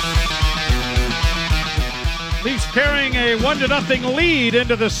Leafs carrying a 1-0 lead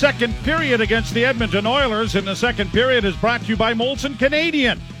into the second period against the Edmonton Oilers. In the second period is brought to you by Molson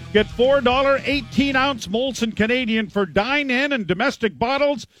Canadian. Get $4 18-ounce Molson Canadian for dine-in and domestic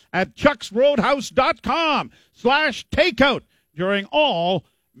bottles at chucksroadhouse.com/takeout during all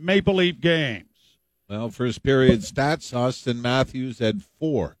Maple Leaf games. Well, first period stats, Austin Matthews had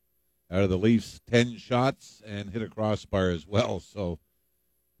 4 out of the Leafs' 10 shots and hit a crossbar as well. So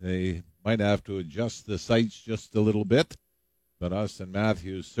they might have to adjust the sights just a little bit. But Austin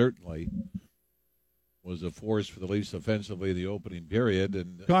Matthews certainly was a force for the Leafs offensively in the opening period.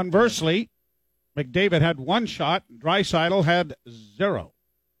 And conversely, McDavid had 1 shot, Draisaitl had 0.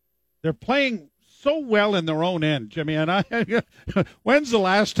 They're playing so well in their own end, Jimmy. And when's the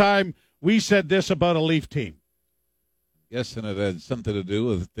last time we said this about a Leaf team? Guessing it had something to do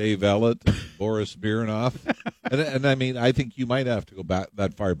with Dave Ellett and Boris Birnoff. and I mean, I think you might have to go back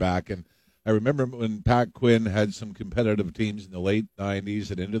that far back. And I remember when Pat Quinn had some competitive teams in the late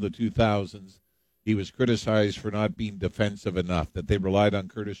 90s and into the 2000s, he was criticized for not being defensive enough, that they relied on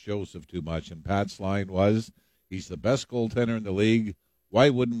Curtis Joseph too much. And Pat's line was, he's the best goaltender in the league. Why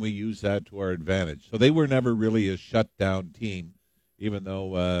wouldn't we use that to our advantage? So they were never really a shutdown team, even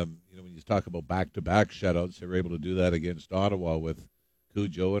though, when you talk about back-to-back shutouts, they were able to do that against Ottawa with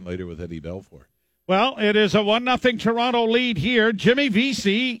Cujo and later with Eddie Belfour. Well, it is a 1-0 Toronto lead here. Jimmy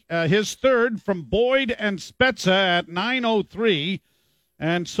Vesey, his third from Boyd and Spezza at 9:03.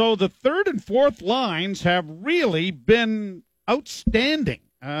 And so the third and fourth lines have really been outstanding.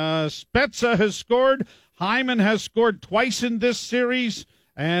 Spezza has scored. Hyman has scored twice in this series.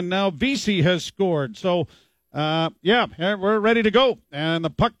 And now Vesey has scored. So, we're ready to go. And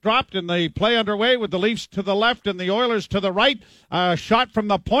the puck dropped and the play underway with the Leafs to the left and the Oilers to the right. Shot from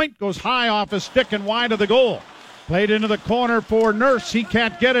the point goes high off a stick and wide of the goal. Played into the corner for Nurse. He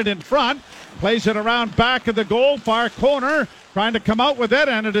can't get it in front. Plays it around back of the goal, far corner. Trying to come out with it,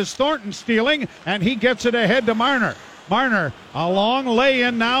 and it is Thornton stealing, and he gets it ahead to Marner. Marner, a long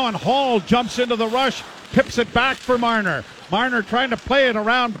lay-in now, and Hall jumps into the rush, tips it back for Marner. Marner trying to play it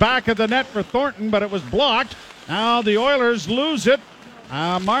around back of the net for Thornton, but it was blocked. Now the Oilers lose it.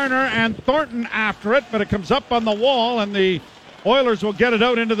 Marner and Thornton after it, but it comes up on the wall, and the Oilers will get it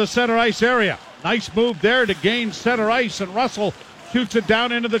out into the center ice area. Nice move there to gain center ice, and Russell shoots it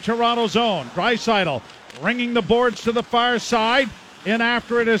down into the Toronto zone. Draisaitl ringing the boards to the far side. In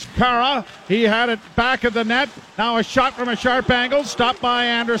after it is Kara. He had it back of the net. Now a shot from a sharp angle. Stopped by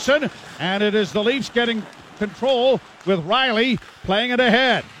Anderson. And it is the Leafs getting control with Riley playing it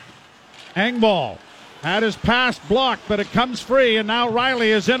ahead. Engvall had his pass blocked, but it comes free. And now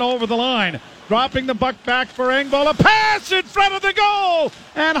Riley is in over the line. Dropping the buck back for Engvall. A pass in front of the goal.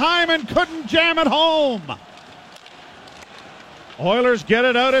 And Hyman couldn't jam it home. Oilers get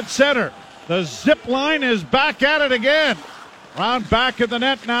it out at center. The zip line is back at it again. Round back of the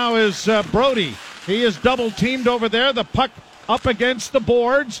net now is Brody. He is double teamed over there. The puck up against the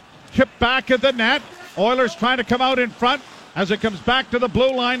boards. Chipped back of the net. Oilers trying to come out in front as it comes back to the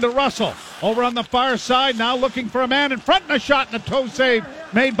blue line to Russell. Over on the far side now looking for a man in front, and a shot and a toe save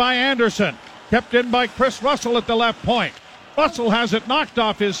made by Anderson. Kept in by Chris Russell at the left point. Russell has it knocked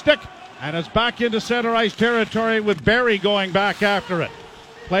off his stick and is back into center ice territory with Barry going back after it.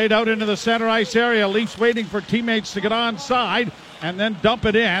 Played out into the center ice area. Leafs waiting for teammates to get onside and then dump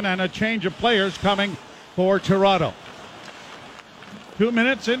it in, and a change of players coming for Toronto. 2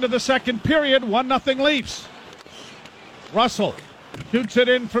 minutes into the second period, 1-0 Leafs. Russell shoots it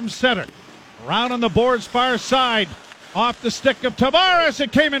in from center. Around on the boards far side. Off the stick of Tavares.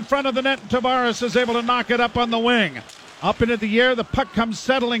 It came in front of the net, and Tavares is able to knock it up on the wing. Up into the air, the puck comes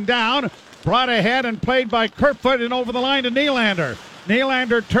settling down. Brought ahead and played by Kerfoot and over the line to Nylander.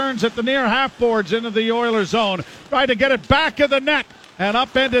 Nylander turns at the near half boards into the Oilers zone. Tried to get it back of the net. And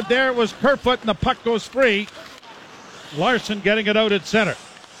upended there was Kerfoot, and the puck goes free. Larson getting it out at center.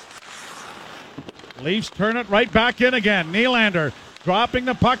 Leafs turn it right back in again. Nylander dropping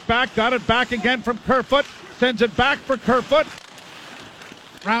the puck back. Got it back again from Kerfoot. Sends it back for Kerfoot.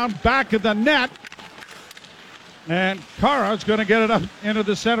 Round back of the net. And Kara's going to get it up into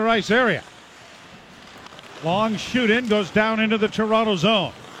the center ice area. Long shoot in, goes down into the Toronto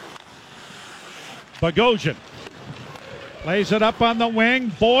zone. Bogosian plays it up on the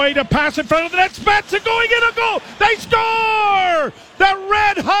wing. Boyd a pass in front of the net. Spezza going in a goal. They score! The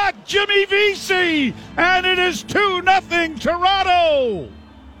red hot Jimmy Vesey, and it is 2-0 Toronto.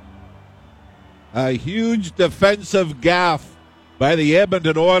 A huge defensive gaffe by the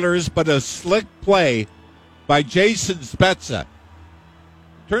Edmonton Oilers, but a slick play by Jason Spezza.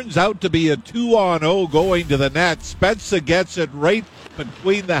 Turns out to be a 2-on-0 going to the net. Spezza gets it right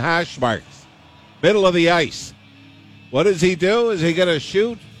between the hash marks. middle of the ice. What does he do? Is he going to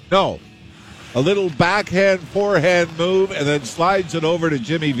shoot? No. A little backhand, forehand move, and then slides it over to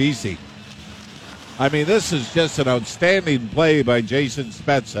Jimmy Vesey. I mean, this is just an outstanding play by Jason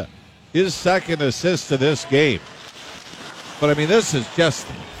Spezza. His second assist of this game. But, I mean, this is just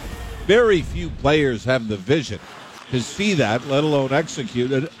very few players have the vision to see that, let alone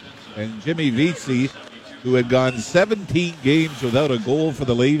execute it. And Jimmy Vesey, who had gone 17 games without a goal for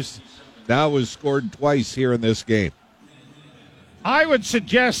the Leafs, now has scored twice here in this game. I would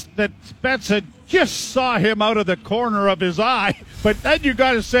suggest that Spezza just saw him out of the corner of his eye, but then you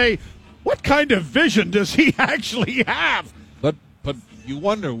got to say, what kind of vision does he actually have? But you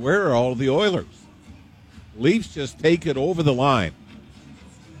wonder, where are all the Oilers? Leafs just take it over the line.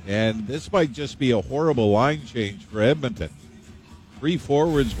 And this might just be a horrible line change for Edmonton. 3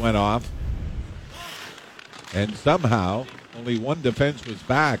 forwards went off. And somehow only one defense was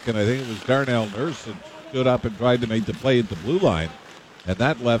back, and I think it was Darnell Nurse that stood up and tried to make the play at the blue line. And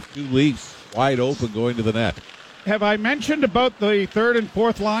that left 2 Leafs wide open going to the net. Have I mentioned about the third and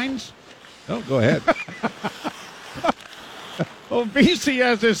fourth lines? No, go ahead. Well, Vesey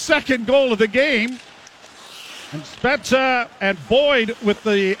has his second goal of the game. And Spezza and Boyd with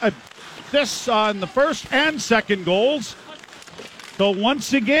the assists on the first and second goals. So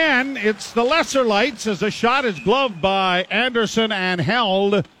once again, it's the lesser lights as a shot is gloved by Anderson and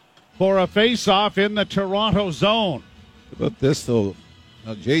held for a face-off in the Toronto zone. How about this, though?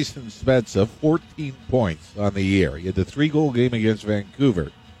 Now, Jason Spezza, 14 points on the year. He had the 3-goal game against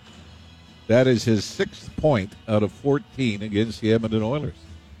Vancouver. That is his 6th point out of 14 against the Edmonton Oilers.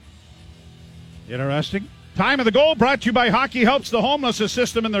 Interesting. Time of the goal brought to you by Hockey Helps the Homeless, a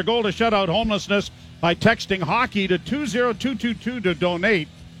system in their goal to shut out homelessness by texting hockey to 20222 to donate.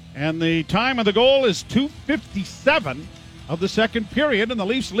 And the time of the goal is 2:57 of the second period, and the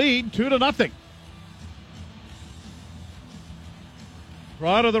Leafs lead 2-0.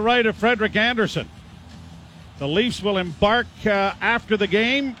 Draw to the right of Frederik Andersen. The Leafs will embark after the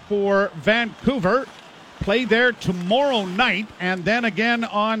game for Vancouver. Play there tomorrow night and then again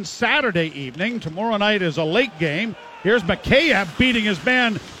on Saturday evening. Tomorrow night is a late game. Here's Mikheyev beating his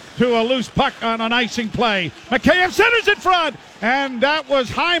man to a loose puck on an icing play. Mikheyev centers in front, and that was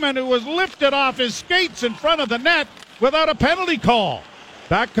Hyman who was lifted off his skates in front of the net without a penalty call.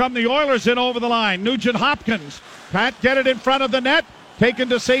 Back come the Oilers in over the line. Nugent Hopkins can't get it in front of the net. Taken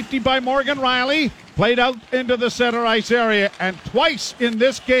to safety by Morgan Riley. Played out into the center ice area. And twice in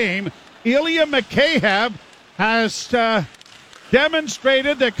this game, Ilya Mikheyev has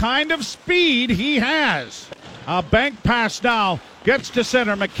demonstrated the kind of speed he has. A bank pass now. Gets to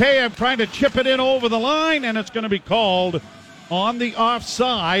center. Mikheyev trying to chip it in over the line. And it's going to be called on the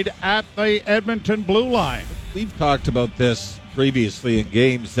offside at the Edmonton blue line. We've talked about this previously in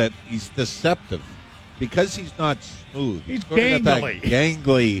games that he's deceptive. Because he's not smooth. He's sort of got gangly. that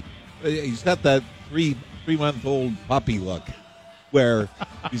gangly. He's got that three-month-old puppy look where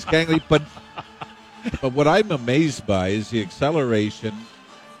he's gangly. But what I'm amazed by is the acceleration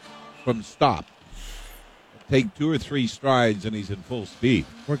from stop. Take 2 or 3 strides and he's in full speed.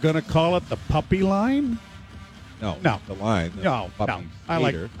 We're going to call it the puppy line? No. The line. No. Puppy I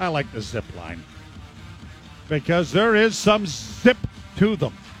skater. like the zip line. Because there is some zip to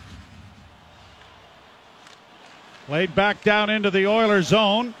them. Played back down into the Oilers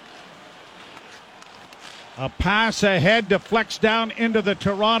zone. A pass ahead deflects down into the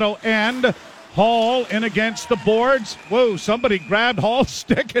Toronto end. Hall in against the boards. Whoa, somebody grabbed Hall's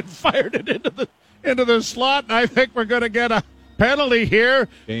stick and fired it into the slot. And I think we're going to get a penalty here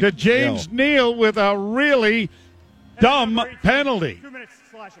to James Neal with a really dumb penalty. 2 minutes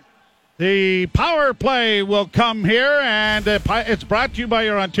slashing. The power play will come here, and it's brought to you by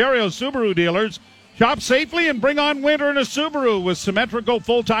your Ontario Subaru dealers. Shop safely and bring on winter in a Subaru with symmetrical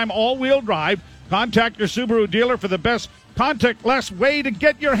full-time all-wheel drive. Contact your Subaru dealer for the best contact-less way to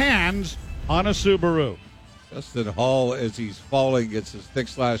get your hands on a Subaru. Justin Hall, as he's falling, gets his stick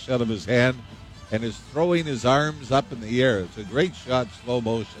slash out of his hand and is throwing his arms up in the air. It's a great shot, slow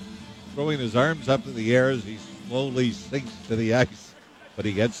motion. Throwing his arms up in the air as he slowly sinks to the ice. But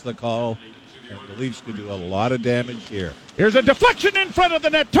he gets the call, and the Leafs can do a lot of damage here. Here's a deflection in front of the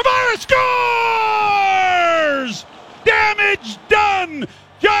net. Tavares scores! Damage done!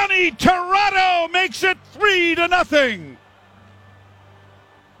 Johnny Toronto makes it 3-0.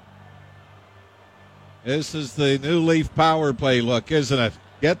 This is the new Leaf power play look, isn't it?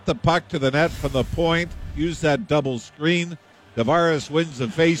 Get the puck to the net from the point. Use that double screen. Tavares wins the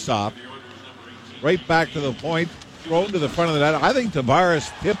faceoff. Right back to the point. Thrown to the front of the net. I think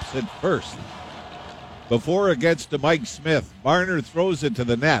Tavares tips it first. Before it gets to Mike Smith, Marner throws it to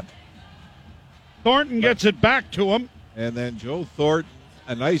the net. Thornton gets it back to him. And then Joe Thornton,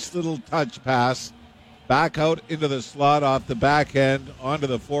 a nice little touch pass back out into the slot off the backhand onto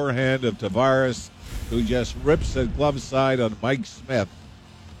the forehand of Tavares, who just rips the glove side on Mike Smith.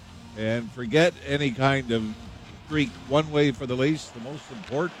 And forget any kind of streak one way for the Leafs. The most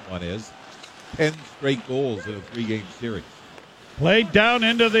important one is 10 straight goals in a 3-game series. Played down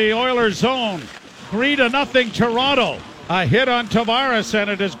into the Oilers zone. 3-0 Toronto. A hit on Tavares, and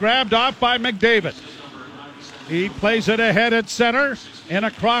it is grabbed off by McDavid. He plays it ahead at center, in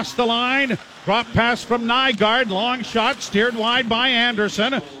across the line. Drop pass from Nygaard. Long shot steered wide by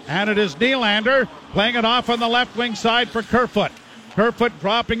Anderson. And it is Nylander playing it off on the left wing side for Kerfoot. Kerfoot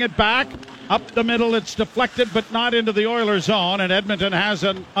dropping it back. Up the middle, it's deflected, but not into the Oilers zone. And Edmonton has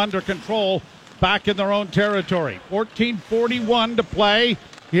it under control back in their own territory. 14:41 to play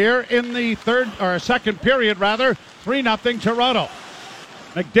here in the second period, 3-0 Toronto.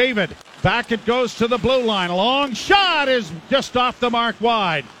 McDavid, back it goes to the blue line. A long shot is just off the mark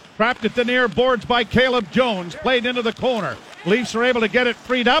wide. Trapped at the near boards by Caleb Jones. Played into the corner. Leafs are able to get it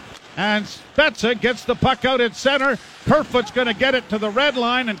freed up, and Spezza gets the puck out at center. Kerfoot's going to get it to the red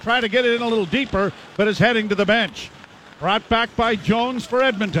line and try to get it in a little deeper, but is heading to the bench. Brought back by Jones for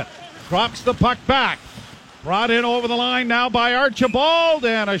Edmonton. Drops the puck back. Brought in over the line now by Archibald,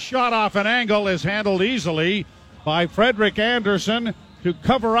 and a shot off an angle is handled easily by Frederik Andersen to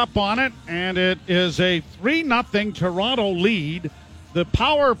cover up on it, and it is a 3-0 Toronto lead. The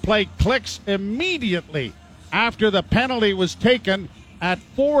power play clicks immediately after the penalty was taken at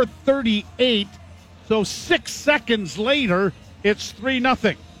 4:38. So 6 seconds later, it's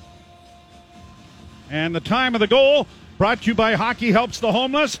 3-0. And the time of the goal brought to you by Hockey Helps the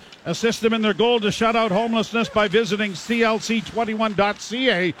Homeless. Assist them in their goal to shut out homelessness by visiting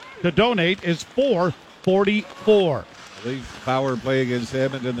clc21.ca to donate is 4:44. Leafs power play against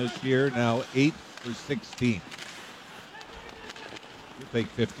Edmonton this year, now 8 for 16. You take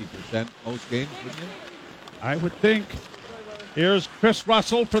 50% most games, wouldn't you? I would think. Here's Chris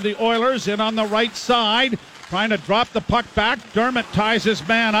Russell for the Oilers in on the right side, trying to drop the puck back. Dermott ties his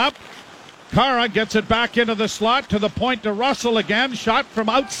man up. Kara gets it back into the slot to the point to Russell again. Shot from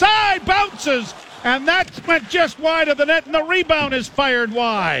outside, bounces, and that went just wide of the net, and the rebound is fired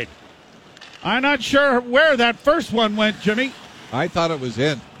wide. I'm not sure where that first one went, Jimmy. I thought it was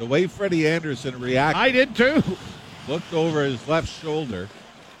in. The way Freddie Anderson reacted. I did too. Looked over his left shoulder.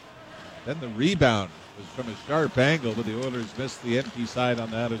 Then the rebound was from a sharp angle, but the Oilers missed the empty side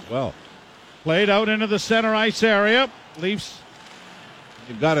on that as well. Played out into the center ice area. Leafs.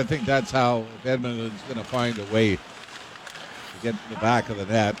 You've got to think that's how Edmonton's going to find a way to get to the back of the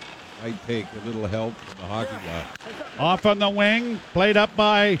net. Might take a little help from the hockey guy. Off on the wing, played up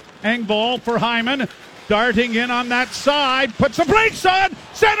by Engvall for Hyman. Darting in on that side, puts the brakes on,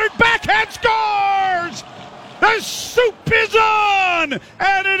 centered backhand, scores! The soup is on!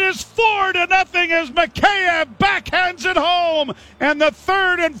 And it is 4-0 as Mikheyev backhands it home. And the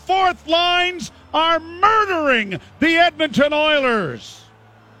third and fourth lines are murdering the Edmonton Oilers.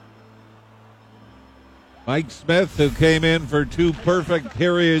 Mike Smith, who came in for 2 perfect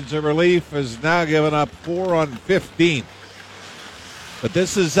periods of relief, has now given up 4 on 15. But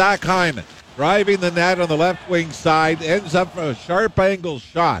this is Zach Hyman driving the net on the left wing side, ends up for a sharp angle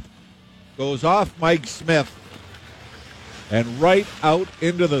shot. Goes off Mike Smith and right out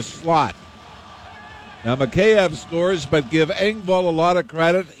into the slot. Now Mikheyev scores, but give Engvall a lot of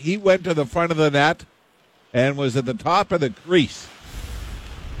credit. He went to the front of the net and was at the top of the crease,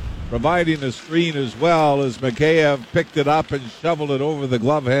 providing a screen as well as Mikheyev picked it up and shoveled it over the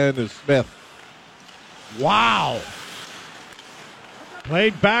glove hand of Smith. Wow.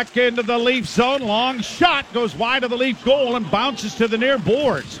 Played back into the Leaf zone. Long shot goes wide of the Leaf goal and bounces to the near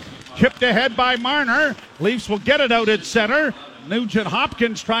boards. Chipped ahead by Marner. Leafs will get it out at center. Nugent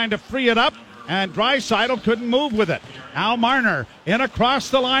Hopkins trying to free it up, and Draisaitl couldn't move with it. Now Marner in across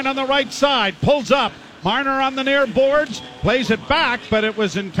the line on the right side. Pulls up. Marner on the near boards. Plays it back, but it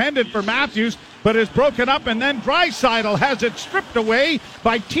was intended for Matthews, but is broken up, and then Draisaitl has it stripped away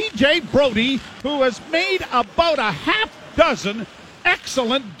by T.J. Brodie, who has made about a half dozen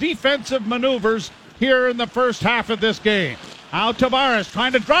excellent defensive maneuvers here in the first half of this game. Now Tavares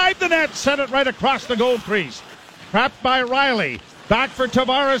trying to drive the net, sent it right across the goal crease. Trapped by Riley. Back for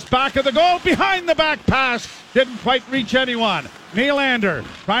Tavares, back of the goal, behind the back pass. Didn't quite reach anyone. Nylander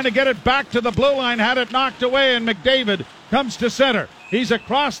trying to get it back to the blue line, had it knocked away, and McDavid comes to center. He's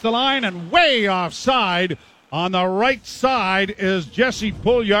across the line and way offside. On the right side is Jesse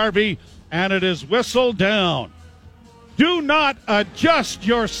Puljujarvi, and it is whistled down. Do not adjust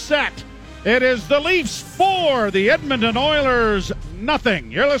your set It is the Leafs 4, the Edmonton Oilers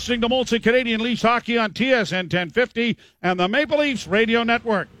nothing. You're listening to Molson Canadian Leafs Hockey on TSN 1050 and the Maple Leafs Radio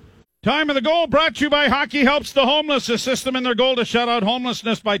Network. Time of the goal brought to you by Hockey Helps the Homeless. Assist them in their goal to shut out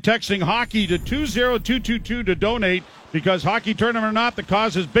homelessness by texting hockey to 20222 to donate, because hockey tournament or not, the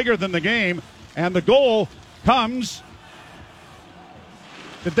cause is bigger than the game. And the goal comes...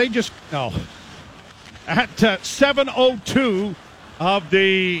 Did they just... No. At 7:02 of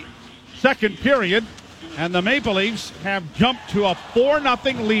the second period, and the Maple Leafs have jumped to a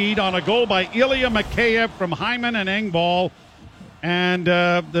 4-0 lead on a goal by Ilya Mikheyev from Hyman and Engvall. And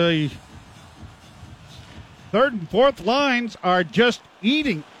the third and fourth lines are just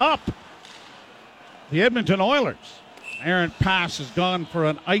eating up the Edmonton Oilers. Errant pass has gone for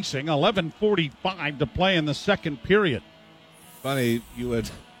an icing. 11:45 to play in the second period. Funny, you would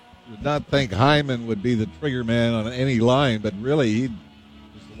not think Hyman would be the trigger man on any line, but really he was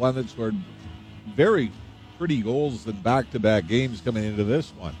the one that scored very pretty goals in back-to-back games coming into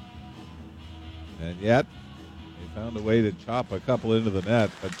this one. And yet, they found a way to chop a couple into the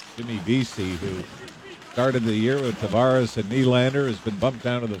net, but Jimmy Vesey, who started the year with Tavares and Nylander, has been bumped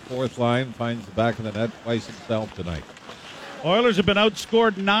down to the fourth line, finds the back of the net twice himself tonight. Oilers have been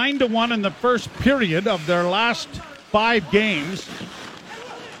outscored 9-1 in the first period of their last 5 games.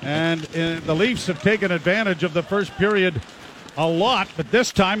 And the Leafs have taken advantage of the first period a lot, but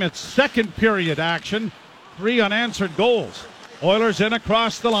this time it's second period action. 3 unanswered goals. Oilers in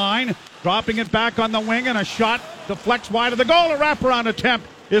across the line, dropping it back on the wing, and a shot deflects wide of the goal. A wraparound attempt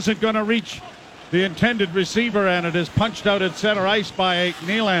isn't going to reach the intended receiver, and it is punched out at center ice by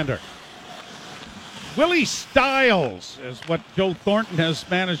Nylander. Willie Stiles is what Joe Thornton has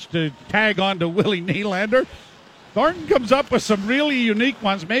managed to tag on to Willie Nylander. Thornton comes up with some really unique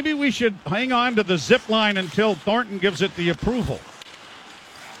ones. Maybe we should hang on to the zip line until Thornton gives it the approval.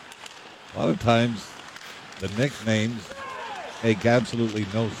 A lot of times the nicknames make absolutely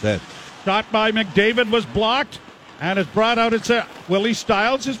no sense. Shot by McDavid was blocked, and it's brought out. It's Willie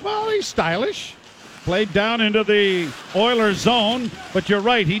Stiles is, well, he's stylish. Played down into the Oilers zone, but you're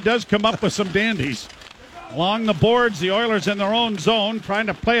right, he does come up with some dandies. Along the boards, the Oilers in their own zone, trying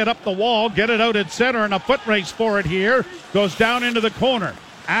to play it up the wall, get it out at center, and a foot race for it here. Goes down into the corner.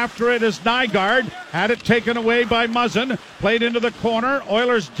 After it is Nygaard, had it taken away by Muzzin, played into the corner.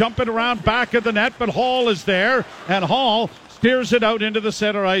 Oilers jump it around back of the net, but Hall is there, and Hall steers it out into the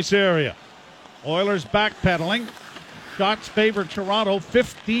center ice area. Oilers backpedaling. Shots favor Toronto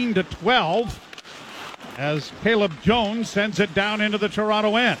 15-12 as Caleb Jones sends it down into the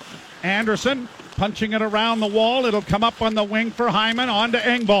Toronto end. Anderson punching it around the wall. It'll come up on the wing for Hyman, on to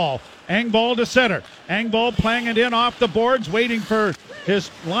Engvall. Engvall to center. Engvall playing it in off the boards, waiting for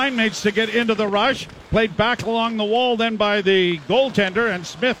his line mates to get into the rush. Played back along the wall then by the goaltender, and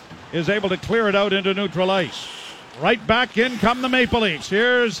Smith is able to clear it out into neutral ice. Right back in come the Maple Leafs.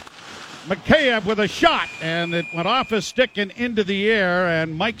 Here's Mikheyev with a shot, and it went off his stick and into the air,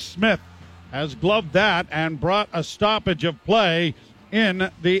 and Mike Smith has gloved that and brought a stoppage of play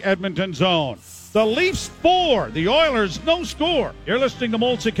in the Edmonton zone. The Leafs 4, the Oilers no score. You're listening to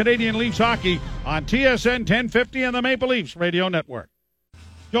Molson Canadian Leafs Hockey on TSN 1050 and the Maple Leafs Radio Network.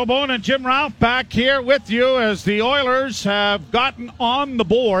 Joe Bowen and Jim Ralph back here with you as the Oilers have gotten on the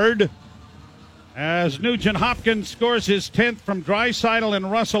board as Nugent Hopkins scores his 10th from Draisaitl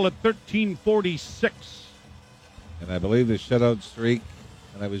and Russell at 13:46. And I believe the shutout streak,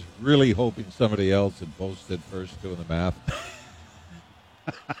 and I was really hoping somebody else had posted first doing the math.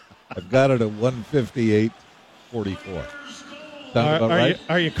 I've got it at 158.44. Sound about right?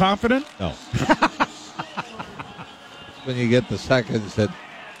 Are you confident? No. When you get the seconds that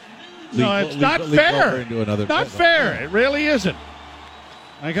it's not fair. Not fair. It really isn't.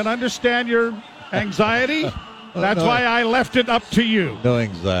 I can understand your anxiety. That's why I left it up to you. No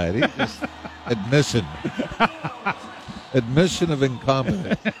anxiety. Just admission. Admission of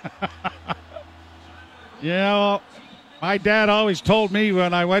incompetence. Yeah, well, my dad always told me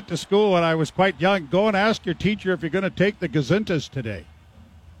when I went to school when I was quite young, go and ask your teacher if you're going to take the Gazintas today.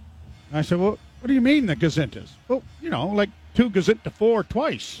 And I said, well, what do you mean the Gazintas? Well, like 2 Gazinta 4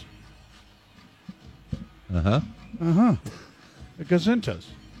 twice. Uh-huh. Uh-huh. The Gazintas.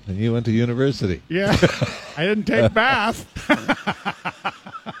 And you went to university. Yeah. I didn't take math.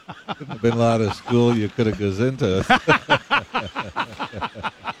 Couldn't have been a lot of school you could have Gazinta.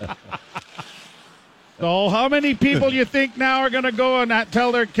 So how many people you think now are going to go and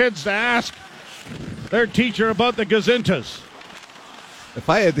tell their kids to ask their teacher about the Gazintas? If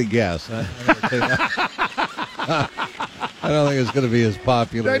I had to guess, I don't think it's going to be as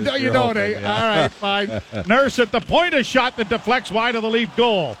popular as you don't, eh? Yeah. All right, fine. Nurse at the point, a shot that deflects wide of the Leaf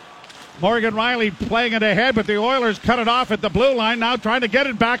goal. Morgan Riley playing it ahead, but the Oilers cut it off at the blue line. Now trying to get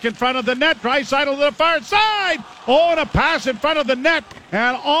it back in front of the net. Draisaitl to the far side. Oh, and a pass in front of the net.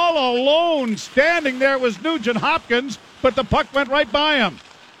 And all alone standing there was Nugent Hopkins, but the puck went right by him.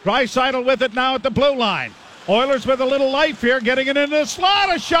 Draisaitl with it now at the blue line. Oilers with a little life here, getting it into the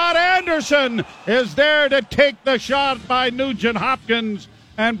slot. A shot. Anderson is there to take the shot by Nugent Hopkins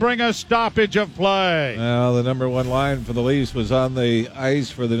and bring a stoppage of play. Well, the number one line for the Leafs was on the ice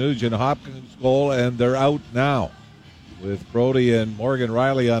for the Nugent Hopkins goal, and they're out now with Brody and Morgan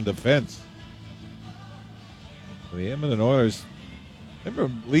Riley on defense. The Edmonton Oilers,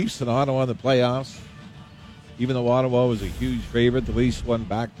 remember Leafs and Ottawa in the playoffs? Even though Ottawa was a huge favorite, the Leafs won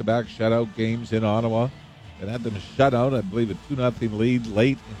back-to-back shutout games in Ottawa and had them shut out, I believe, a 2-0 lead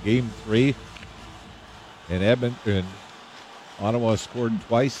late in Game 3. And Edmonton, Ottawa scored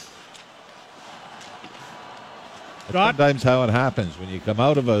twice. That's sometimes how it happens. When you come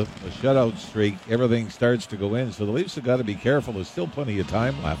out of a shutout streak, everything starts to go in. So the Leafs have got to be careful. There's still plenty of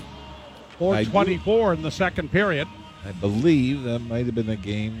time left. 4:24 in the second period. I believe that might have been the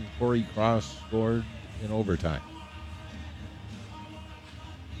game Corey Cross scored in overtime.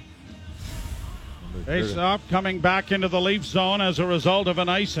 Face-off coming back into the Leaf zone as a result of an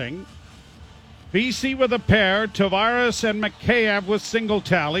icing. BC with a pair, Tavares and Mikheyev with single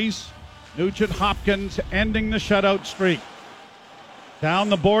tallies. Nugent Hopkins ending the shutout streak. Down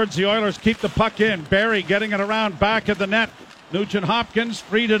the boards, the Oilers keep the puck in. Barrie getting it around back of the net. Nugent Hopkins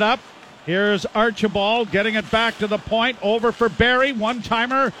freed it up. Here's Archibald getting it back to the point. Over for Barrie.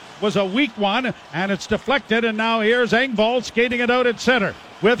 One-timer was a weak one, and it's deflected. And now here's Engvall skating it out at center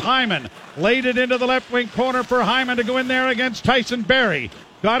with Hyman. Laid it into the left wing corner for Hyman to go in there against Tyson Barrie.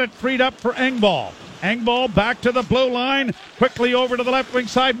 Got it freed up for Engvall. Engvall back to the blue line. Quickly over to the left wing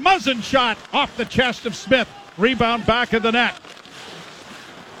side. Muzzin shot off the chest of Smith. Rebound back of the net.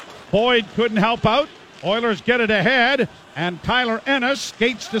 Boyd couldn't help out. Oilers get it ahead. And Tyler Ennis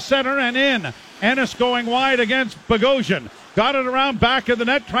skates to center and in. Ennis going wide against Bogosian. Got it around back of the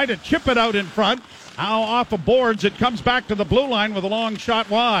net. Tried to chip it out in front. Now off of boards. It comes back to the blue line with a long shot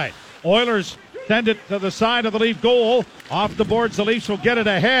wide. Oilers send it to the side of the Leaf goal. Off the boards, the Leafs will get it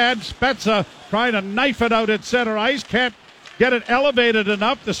ahead. Spezza trying to knife it out at center ice. Can't get it elevated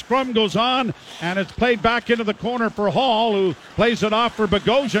enough. The scrum goes on, and it's played back into the corner for Hall, who plays it off for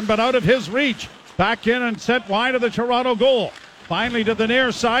Bogosian, but out of his reach. Back in and set wide of the Toronto goal. Finally to the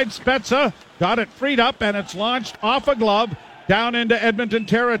near side, Spezza got it freed up, and it's launched off a glove down into Edmonton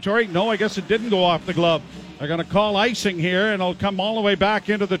territory. No, I guess it didn't go off the glove. They're going to call icing here, and it'll come all the way back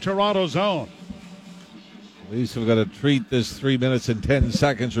into the Toronto zone. Leafs have got to treat this 3 minutes and 10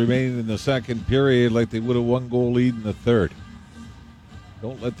 seconds remaining in the second period like they would have one goal lead in the third.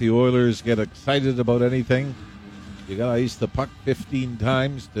 Don't let the Oilers get excited about anything. You got to ice the puck 15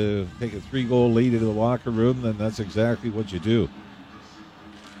 times to take a 3-goal lead into the locker room, then that's exactly what you do.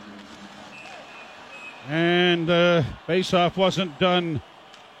 And face-off wasn't done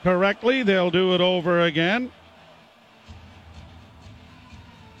correctly. They'll do it over again.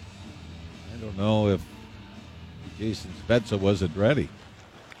 I don't know if Jason Spezza wasn't ready.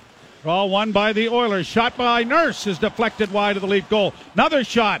 Draw one by the Oilers. Shot by Nurse is deflected wide of the Leaf goal. Another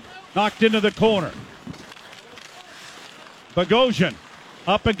shot knocked into the corner. Bogosian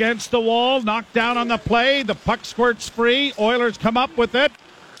up against the wall, knocked down on the play. The puck squirts free. Oilers come up with it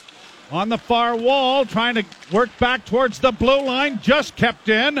on the far wall, trying to work back towards the blue line. Just kept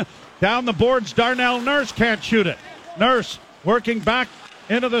in. Down the boards, Darnell Nurse can't shoot it. Nurse working back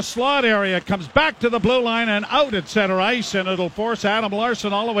into the slot area, comes back to the blue line and out at center ice, and it'll force Adam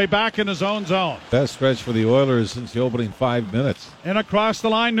Larsson all the way back in his own zone. Best stretch for the Oilers since the opening 5 minutes. And across the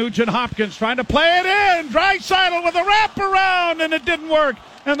line, Nugent Hopkins trying to play it in. Draisaitl with a wraparound, and it didn't work.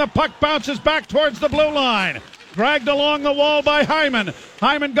 And the puck bounces back towards the blue line. Dragged along the wall by Hyman.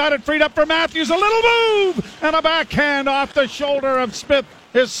 Hyman got it freed up for Matthews. A little move, and a backhand off the shoulder of Smith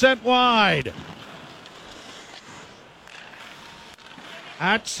is sent wide.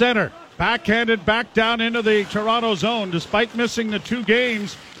 At center, backhanded back down into the Toronto zone. Despite missing the 2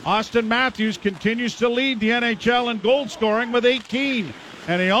 games, Austin Matthews continues to lead the NHL in goal scoring with 18.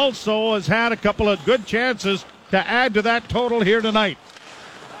 And he also has had a couple of good chances to add to that total here tonight.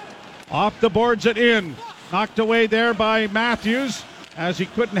 Off the boards and in. Knocked away there by Matthews as he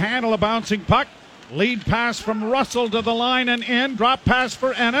couldn't handle a bouncing puck. Lead pass from Russell to the line and in. Drop pass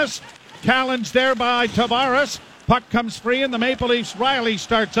for Ennis. Challenged there by Tavares. Puck comes free, and the Maple Leafs' Riley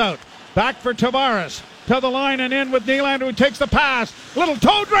starts out. Back for Tavares. To the line and in with Nylander, who takes the pass. Little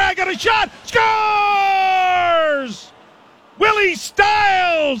toe drag and a shot. Scores! Willie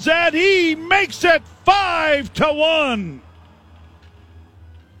Stiles, and he makes it 5-1.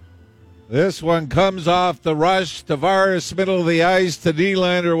 This one comes off the rush. Tavares, middle of the ice to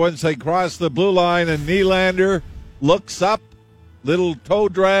Nylander once they cross the blue line, and Nylander looks up, little toe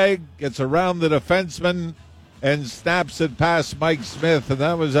drag, gets around the defenseman, and snaps it past Mike Smith. And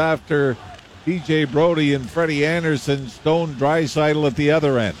that was after T.J. Brody and Freddie Anderson stoned Draisaitl at the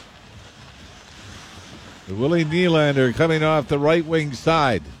other end. Willie Nylander coming off the right wing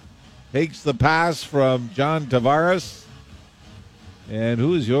side takes the pass from John Tavares. And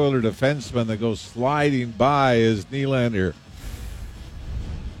who is the Oiler defenseman that goes sliding by as Nylander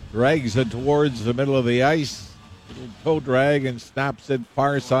drags it towards the middle of the ice. Little toe drag and snaps it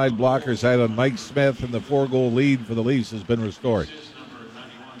far side, blocker side on Mike Smith, and the 4-goal lead for the Leafs has been restored.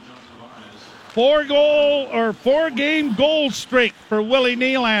 4-game goal streak for Willie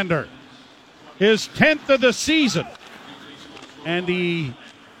Nylander. His 10th of the season. And the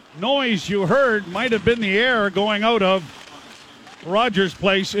noise you heard might have been the air going out of Rogers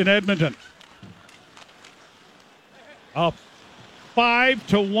Place in Edmonton. A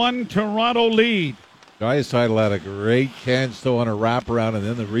 5-1 Toronto lead. Draisaitl had a great chance, though, on a wraparound and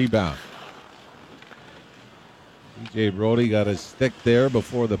then the rebound. T.J. Brody got a stick there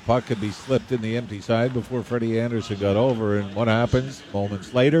before the puck could be slipped in the empty side before Freddie Anderson got over. And what happens?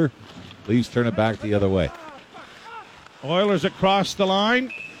 Moments later, Leafs turn it back the other way. Oilers across the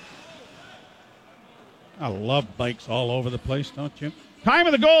line. I love bikes all over the place, don't you? Time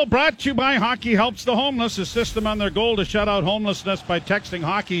of the goal brought to you by Hockey Helps the Homeless. Assist them on their goal to shut out homelessness by texting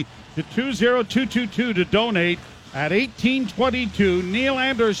hockey to 20222 to donate at 1822.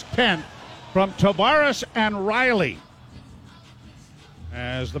 Nylander's 10th from Tavares and Riley,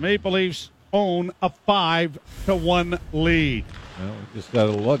 as the Maple Leafs own a 5-1 lead. Well, we just got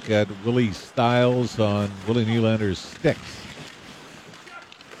to look at Willie Stiles on Willie Nylander's sticks.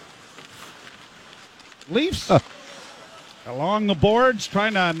 Leafs along the boards,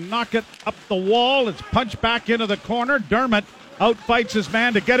 trying to knock it up the wall. It's punched back into the corner. Dermott outfights his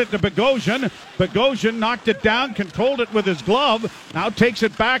man to get it to Bogosian. Bogosian knocked it down, controlled it with his glove. Now takes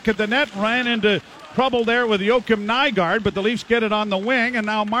it back at the net. Ran into trouble there with Joakim Nygard, but the Leafs get it on the wing, and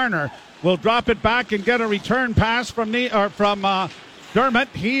now Marner will drop it back and get a return pass from Dermott.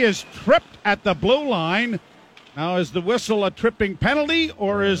 He is tripped at the blue line. Now, is the whistle a tripping penalty,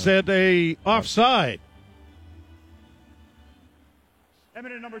 or is it a offside?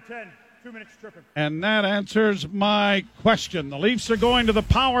 Edmonton number 10, 2 minutes tripping. And that answers my question. The Leafs are going to the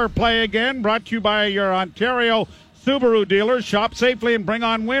power play again, brought to you by your Ontario Subaru dealers. Shop safely and bring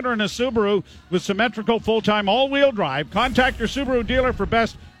on winter in a Subaru with symmetrical full-time all-wheel drive. Contact your Subaru dealer for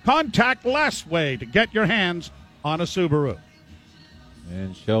best contact-less way to get your hands on a Subaru.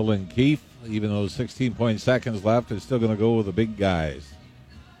 And Sheldon Keefe, even though 16 seconds left, is still going to go with the big guys.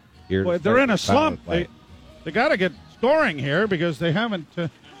 Here Boy, they're in a slump. They got to get scoring here because they haven't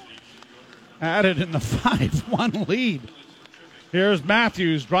added in the 5-1 lead. Here's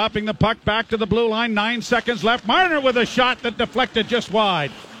Matthews dropping the puck back to the blue line. 9 seconds left. Marner with a shot that deflected just wide.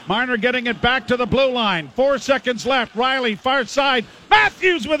 Marner getting it back to the blue line. 4 seconds left. Riley far side.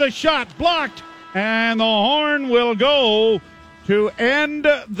 Matthews with a shot blocked. And the horn will go to end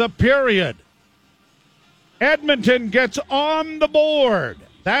the period. Edmonton gets on the board.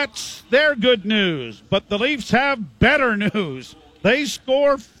 That's their good news. But the Leafs have better news. They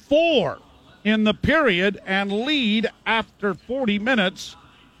score 4 in the period and lead after 40 minutes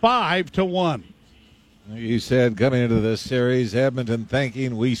 5-1. You said coming into this series, Edmonton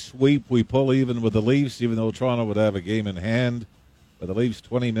thinking we sweep, we pull even with the Leafs, even though Toronto would have a game in hand. But the Leafs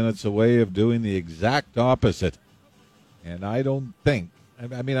 20 minutes away of doing the exact opposite. And I don't think,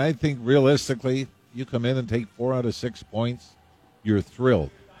 I think realistically, you come in and take 4 out of 6 points, you're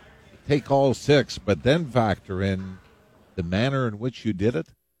thrilled. Take all 6, but then factor in the manner in which you did it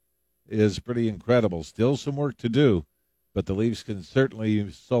is pretty incredible. Still some work to do, but the Leafs can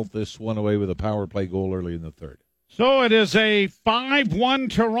certainly salt this one away with a power play goal early in the third. So it is a 5-1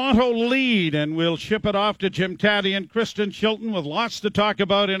 Toronto lead, and we'll ship it off to Jim Taddy and Kristen Chilton with lots to talk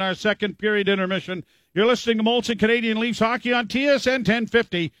about in our second period intermission. You're listening to Molson Canadian Leafs Hockey on TSN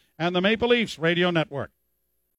 1050 and the Maple Leafs Radio Network.